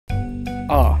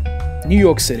New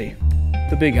York City,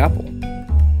 the Big Apple.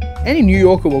 Any New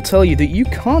Yorker will tell you that you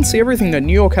can't see everything that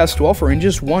New York has to offer in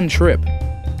just one trip.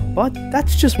 But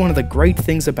that's just one of the great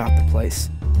things about the place.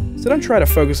 So don't try to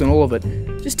focus on all of it,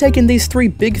 just take in these 3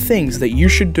 big things that you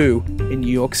should do in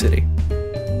New York City.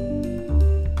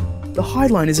 The High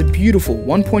Line is a beautiful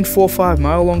 1.45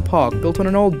 mile long park built on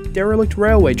an old derelict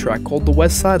railway track called the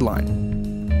West Side Line.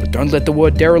 But don't let the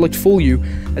word derelict fool you,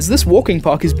 as this walking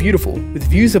park is beautiful, with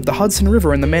views of the Hudson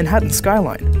River and the Manhattan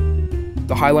skyline.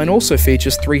 The High Line also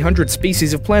features 300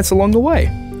 species of plants along the way.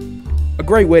 A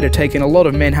great way to take in a lot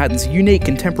of Manhattan's unique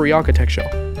contemporary architecture,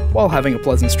 while having a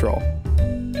pleasant stroll.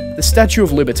 The Statue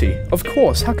of Liberty, of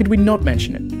course, how could we not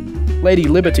mention it? Lady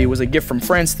Liberty was a gift from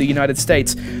France to the United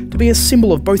States to be a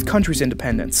symbol of both countries'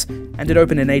 independence, and it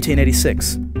opened in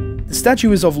 1886. The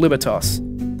statue is of Libertas,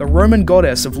 the Roman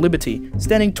goddess of liberty,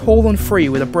 standing tall and free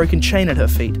with a broken chain at her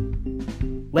feet.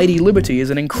 Lady Liberty is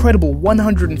an incredible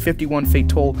 151 feet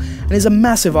tall and is a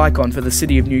massive icon for the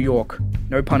city of New York,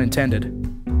 no pun intended.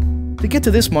 To get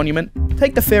to this monument,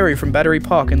 take the ferry from Battery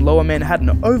Park in Lower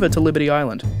Manhattan over to Liberty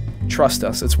Island. Trust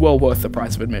us, it's well worth the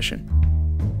price of admission.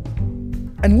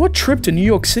 And what trip to New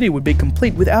York City would be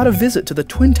complete without a visit to the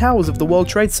Twin Towers of the World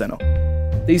Trade Center?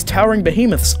 These towering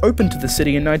behemoths opened to the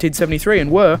city in 1973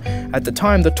 and were, at the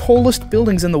time, the tallest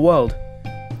buildings in the world.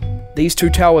 These 2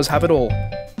 towers have it all.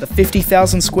 The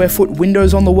 50,000 square foot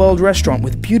Windows on the World restaurant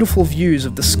with beautiful views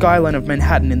of the skyline of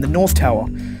Manhattan in the North Tower,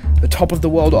 the top of the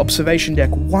world observation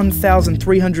deck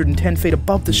 1,310 feet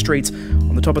above the streets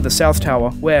on the top of the South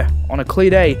Tower, where, on a clear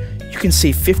day, you can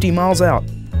see 50 miles out.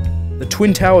 The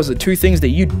Twin Towers are 2 things that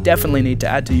you definitely need to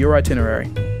add to your itinerary.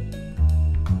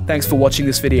 Thanks for watching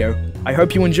this video. I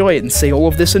hope you enjoy it and see all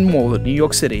of this and more that New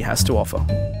York City has to offer.